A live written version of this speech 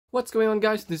What's going on,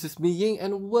 guys? This is me, Ying,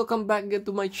 and welcome back again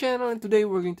to my channel. And today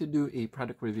we're going to do a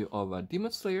product review of a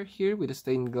Demon Slayer here with a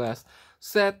stained glass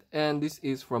set, and this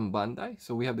is from Bandai.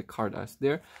 So we have the Cardass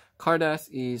there. Cardass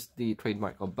is the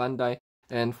trademark of Bandai,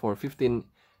 and for 15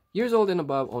 years old and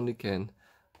above only can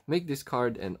make this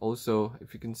card. And also,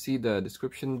 if you can see the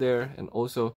description there, and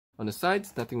also on the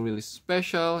sides, nothing really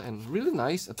special and really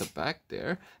nice at the back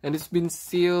there. And it's been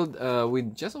sealed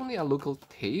with just only a local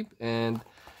tape, and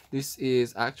this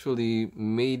is actually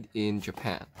made in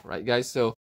Japan, right, guys?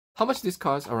 So how much this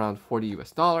costs? Around $40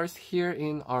 US here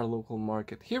in our local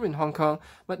market here in Hong Kong.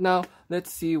 But now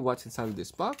let's see what's inside of this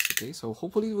box. Okay, so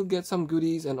hopefully we'll get some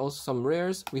goodies and also some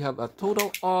rares. We have a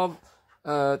total of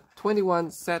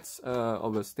 21 sets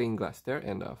of a stained glass there,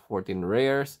 and 14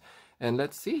 rares. And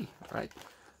let's see, right?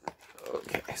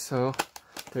 Okay, so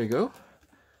there you go.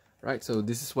 Right, so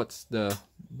this is what the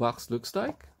box looks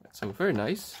like. So very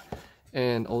nice.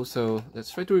 And also,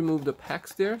 let's try to remove the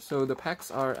packs there. So the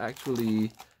packs are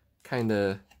actually kind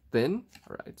of thin.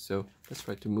 Alright, so let's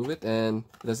try to move it. And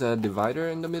there's a divider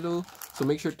in the middle. So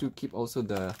make sure to keep also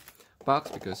the box,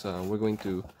 because we're going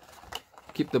to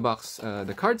keep the box,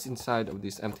 the cards inside of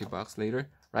this empty box later.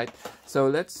 Right, so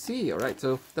let's see. Alright,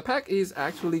 so the pack is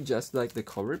actually just like the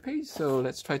cover page. So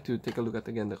let's try to take a look at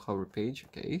again the cover page.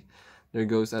 Okay, there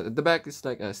goes. At the back is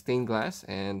like a stained glass,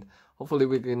 and hopefully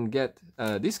we can get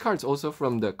these cards also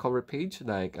from the cover page,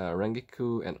 like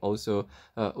Rangiku and also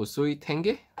Usui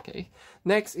Tenge. Okay,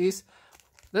 next is,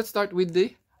 let's start with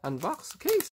the unbox.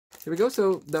 Okay, here we go.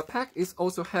 So the pack is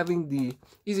also having the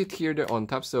easy tier there on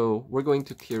top, so we're going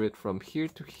to tier it from here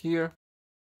to here.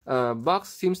 Box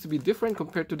seems to be different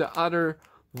compared to the other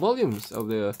volumes of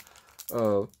the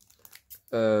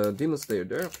Demon Slayer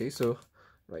there. Okay, so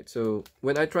right, so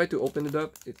when I try to open it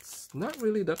up, it's not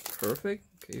really that perfect.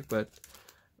 Okay, but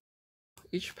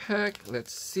each pack,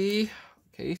 let's see.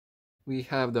 Okay, we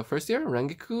have the first tier,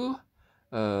 Rangiku,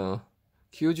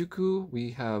 Kyojuku.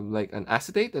 We have like an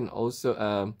acetate and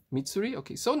also Mitsuri.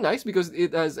 Okay, so nice because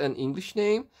it has an English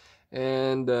name,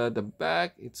 and the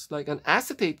back, it's like an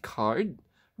acetate card.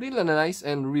 Really nice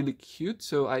and really cute.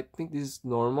 So I think this is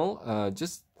normal.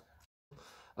 Just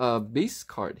base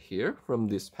card here from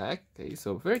this pack. Okay,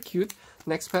 so very cute.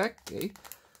 Next pack. Okay,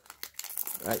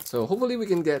 right, so hopefully we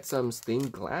can get some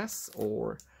stained glass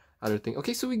or other thing.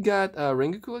 Okay, so we got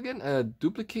Rengoku again, a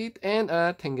duplicate, and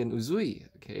a Tengen Uzui.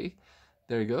 Okay,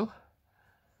 there you go.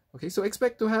 Okay, so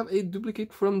expect to have a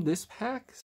duplicate from this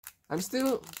pack. I'm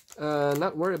still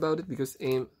not worried about it because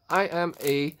I am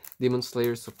a Demon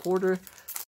Slayer supporter.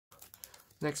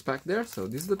 Next pack there. So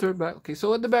this is the third pack. Okay,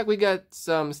 so at the back we got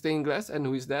some stained glass, and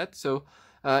who is that? So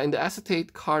in the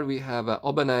acetate card we have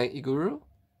Obanai Iguru,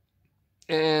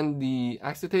 and the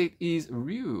acetate is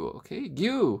Ryu. Okay,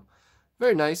 Gyu.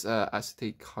 Very nice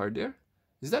acetate card there.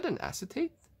 Is that an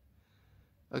acetate?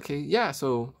 Okay, yeah,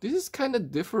 so this is kind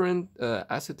of different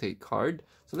acetate card.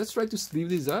 So let's try to sleeve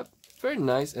this up. Very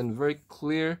nice and very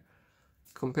clear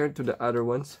compared to the other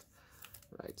ones.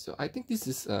 Right, so I think this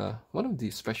is one of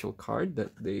the special card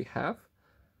that they have.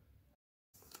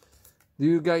 Do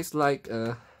you guys like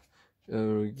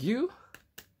Gyu?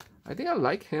 I think I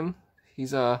like him.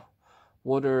 He's a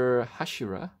water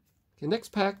Hashira. Okay, next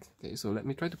pack. Okay, so let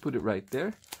me try to put it right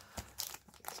there.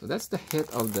 So that's the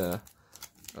hit of the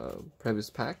previous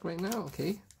pack right now.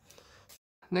 Okay,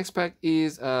 next pack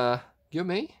is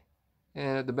Gyomei,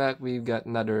 and at the back we've got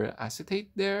another acetate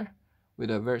there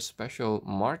with a very special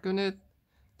mark on it.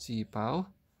 Pao.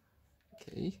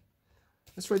 Okay,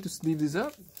 let's try to sleeve this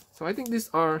up. So I think these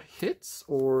are hits,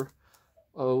 or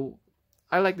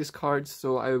I like this card,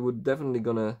 so I would definitely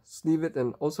gonna sleeve it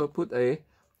and also put a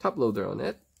top loader on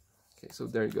it. Okay, so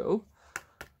there you go.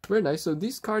 Very nice. So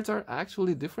these cards are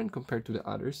actually different compared to the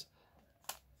others.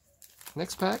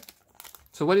 Next pack.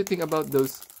 So what do you think about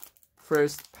those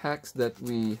first packs that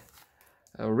we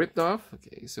ripped off?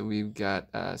 Okay, so we've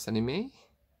got Sanime.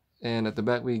 And at the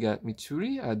back we got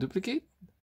Mitsuri, a duplicate.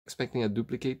 Expecting a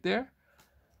duplicate there.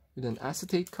 With an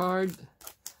acetate card.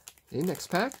 Okay,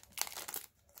 next pack.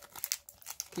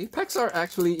 Okay, packs are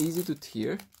actually easy to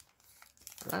tier.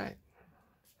 Right.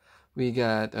 We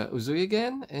got Uzui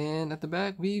again. And at the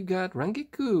back we've got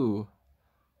Rangiku.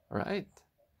 Alright.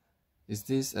 Is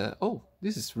this... oh,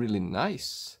 this is really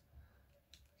nice.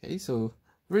 Okay, so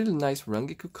really nice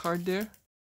Rangiku card there.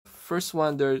 First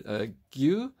one there,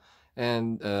 Gyu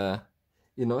and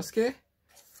Inosuke,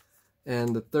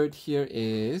 and the third here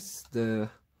is the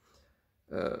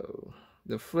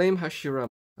Flame Hashira,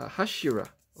 Hashira.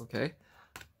 Okay,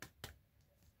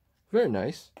 very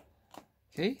nice.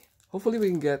 Okay, hopefully we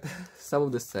can get some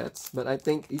of the sets, but I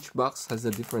think each box has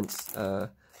a different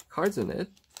cards in it.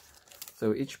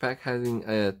 So each pack having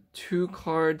 2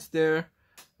 cards there.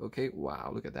 Okay, wow,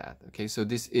 look at that. Okay, so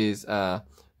this is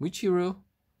Michiro.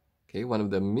 Okay, one of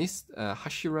the mist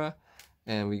Hashira,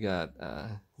 and we got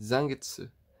Zangetsu,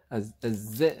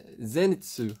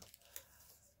 Zenitsu.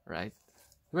 Right,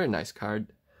 very nice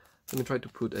card. Let me try to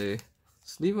put a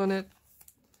sleeve on it.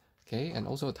 Okay, and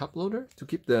also a top loader to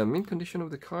keep the mint condition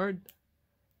of the card.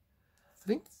 I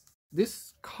think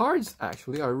these cards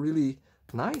actually are really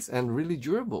nice and really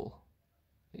durable.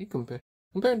 Okay,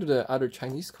 compared to the other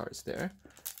Chinese cards there.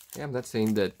 Okay, I'm not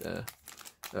saying that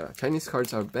Chinese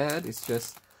cards are bad. It's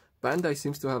just Bandai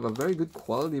seems to have a very good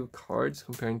quality of cards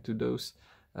comparing to those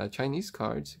Chinese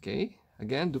cards. Okay,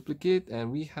 again duplicate, and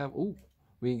we have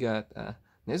we got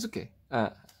Nezuke.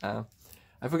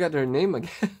 I forgot her name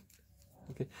again.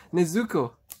 Okay,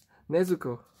 Nezuko.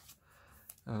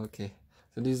 Okay,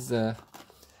 so this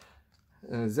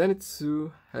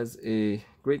Zenitsu has a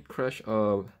great crush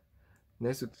of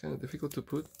Nezuko. Kind of difficult to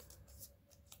put.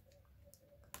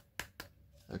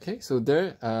 Okay, so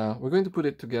there, we're going to put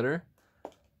it together.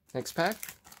 Next pack.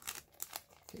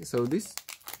 Okay, so this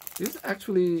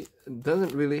actually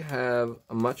doesn't really have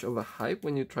much of a hype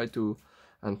when you try to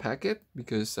unpack it,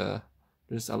 because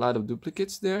there's a lot of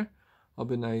duplicates there.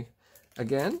 Obenai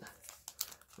again.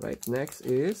 Right, next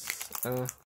is I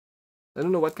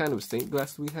don't know what kind of stained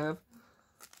glass we have.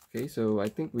 Okay, so I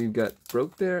think we've got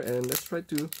broke there, and let's try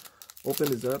to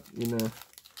open this up in a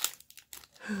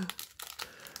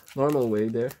normal way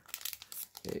there.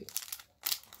 Okay.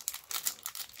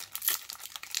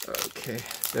 Okay,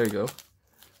 there you go.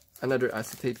 Another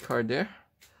acetate card there.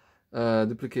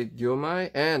 Duplicate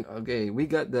Gyomai, and okay, we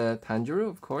got the Tanjiro,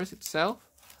 of course, itself.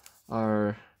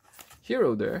 Our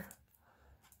hero there.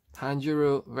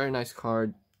 Tanjiro, very nice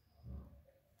card.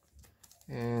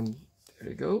 And there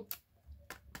you go.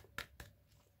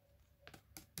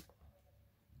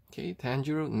 Okay,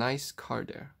 Tanjiro, nice card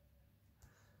there.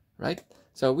 Right?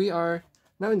 So we are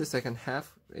now in the second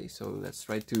half. Okay, so let's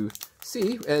try to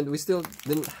see. And we still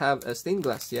didn't have a stained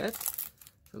glass yet.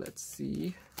 So let's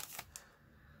see.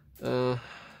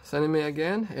 Sanime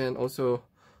again, and also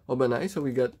Obanai. So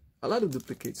we got a lot of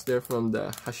duplicates there from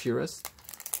the Hashiras.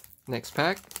 Next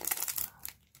pack.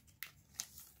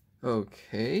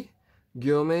 Okay,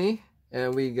 Gyomei,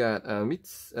 and we got the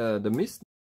Mist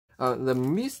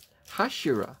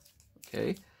Hashira.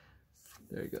 Okay,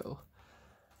 there you go.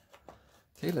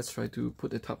 Okay, let's try to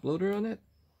put a top loader on it.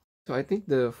 So I think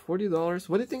the $40.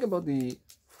 What do you think about the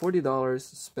 $40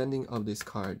 spending of this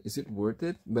card? Is it worth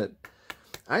it? But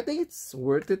I think it's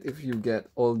worth it if you get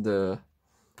all the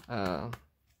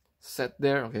set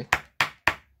there. Okay.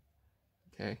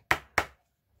 Okay.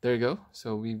 There you go.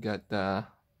 So we've got the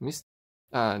Mist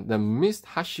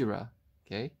Hashira.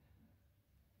 Okay.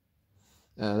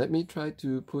 Let me try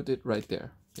to put it right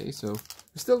there. Okay, so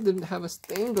we still didn't have a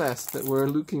stained glass that we're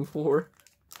looking for.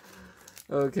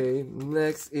 Okay,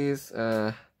 next is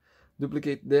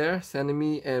duplicate there,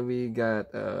 Sanemi, and we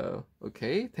got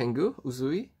okay, Tengu,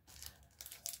 Uzui.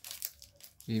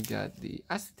 We've got the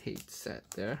acetate set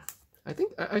there. I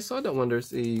think I saw that one.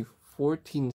 There's a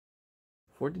 14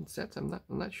 sets. I'm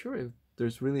not sure if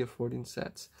there's really a 14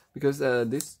 sets, because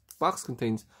this box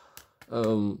contains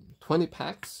 20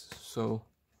 packs. So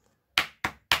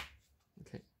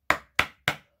okay,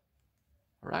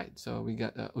 all right. So we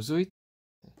got Uzui,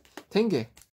 Tenge.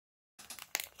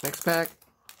 Next pack.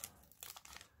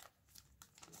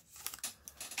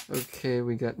 Okay,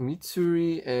 we got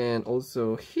Mitsuri, and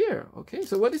also here. Okay,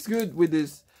 so what is good with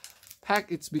this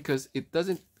pack? It's because it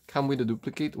doesn't come with a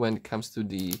duplicate when it comes to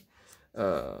the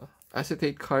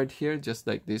acetate card here, just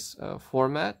like this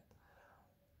format.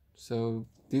 So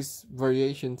this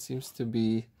variation seems to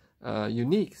be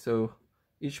unique. So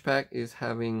each pack is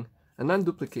having a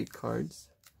non-duplicate cards,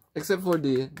 except for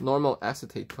the normal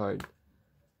acetate card.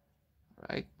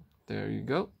 Right, there you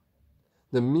go.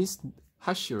 The Mist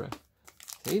Hashira.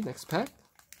 Okay, next pack.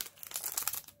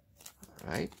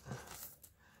 Alright.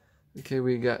 Okay,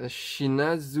 we got a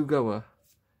Shinazugawa.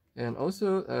 And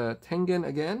also Tengen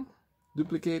again.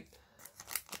 Duplicate.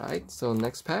 Right, so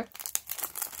next pack.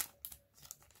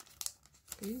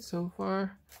 Okay, so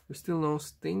far there's still no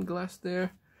stained glass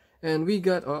there. And we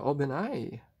got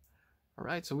Obenai.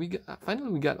 Alright, so we got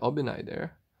finally we got Obenai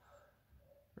there.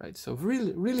 Right, so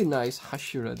really nice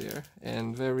Hashira there,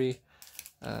 and very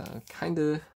kind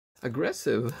of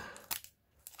aggressive.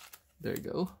 There you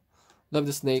go. Love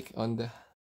the snake on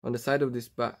the side of this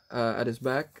at his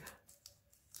back.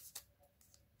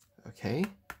 Okay.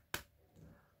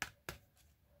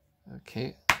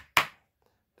 Okay.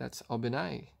 That's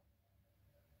Obenai.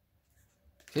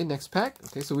 Okay, next pack.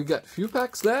 Okay, so we got a few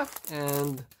packs left,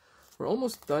 and we're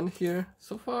almost done here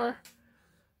so far.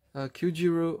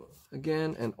 Kyujiro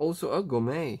again, and also a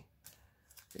Gomei.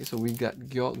 Okay, so we got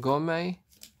Gomei.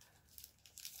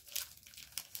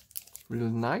 Really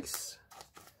nice.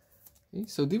 Okay,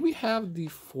 so did we have the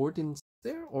 14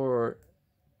 there or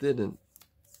didn't?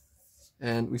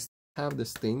 And we still have the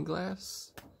stained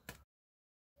glass.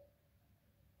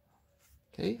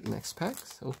 Okay, next pack.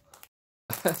 So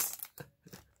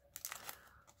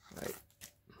right.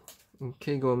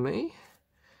 Okay, Gomei.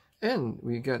 And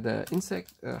we got the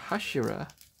insect Hashira.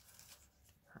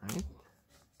 Right.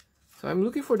 So I'm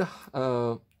looking for the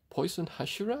poison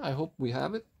Hashira. I hope we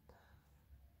have it.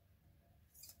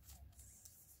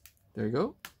 There you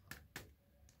go.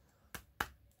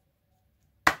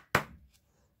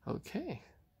 Okay,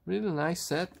 really nice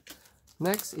set.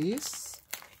 Next is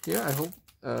here. I hope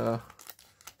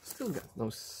still got no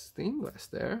stained glass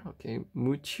there. Okay,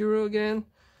 Muchiro again,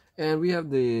 and we have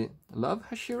the Love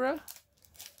Hashira,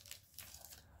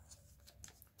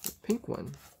 the pink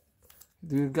one.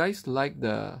 Do you guys like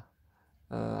the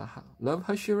Love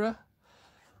Hashira?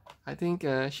 I think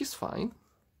she's fine.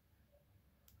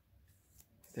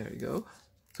 There you go.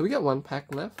 So we got one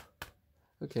pack left.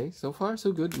 Okay, so far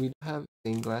so good. We have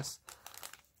stained glass,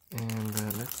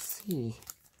 and let's see.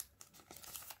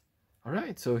 All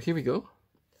right, so here we go.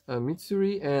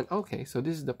 Mitsuri, and okay, so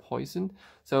this is the poison.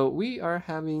 So we are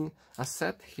having a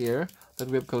set here that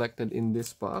we have collected in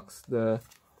this box. The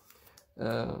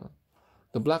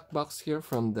black box here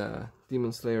from the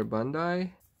Demon Slayer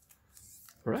Bandai.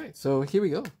 All right, so here we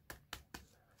go.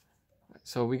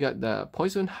 So we got the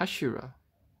poison Hashira.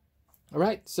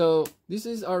 Alright, so this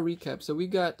is our recap. So we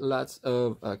got lots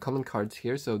of common cards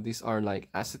here. So these are like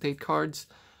acetate cards.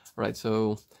 Alright,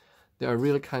 so they are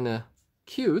really kind of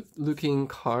cute looking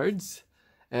cards.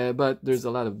 But there's a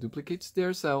lot of duplicates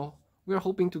there. So we're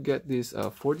hoping to get this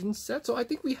 14 set. So I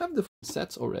think we have the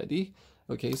sets already.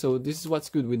 Okay, so this is what's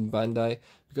good with Bandai.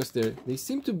 Because they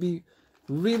seem to be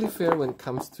really fair when it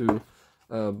comes to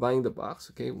buying the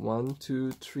box. Okay, 1,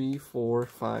 2, 3, 4,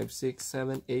 5, 6,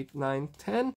 7, 8, 9,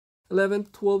 10. 11,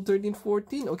 12, 13,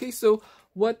 14. Okay, so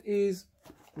what is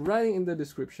writing in the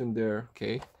description there?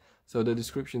 Okay, so the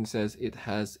description says it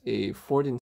has a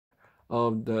 14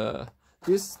 of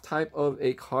this type of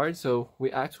a card. So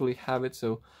we actually have it.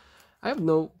 So I have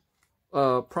no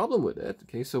problem with it.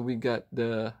 Okay, so we got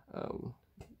the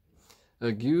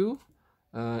Gyu,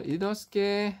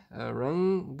 Inosuke,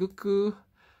 Rangoku,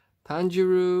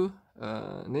 Tanjiro,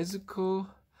 Nezuko,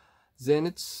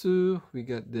 Zenitsu. We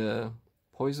got the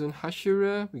Poison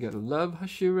Hashira, we got Love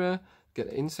Hashira, we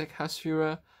got Insect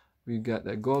Hashira, we got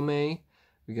Gomei,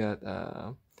 we got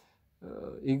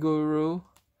Igoro,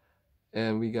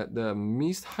 and we got the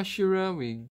Mist Hashira,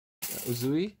 we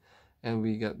Uzui, and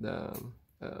we got the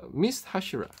Mist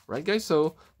Hashira, right guys?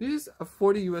 So this is a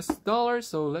 $40 US.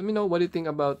 So let me know what you think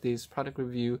about this product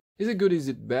review. Is it good? Is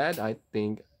it bad? I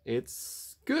think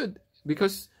it's good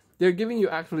because they're giving you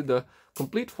actually the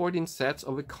complete 14 sets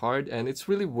of a card, and it's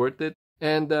really worth it.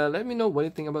 And let me know what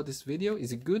you think about this video.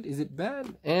 Is it good? Is it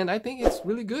bad? And I think it's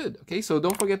really good. Okay, so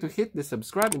don't forget to hit the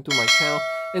subscribe into my channel,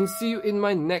 and see you in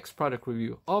my next product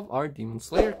review of our Demon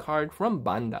Slayer card from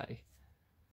Bandai.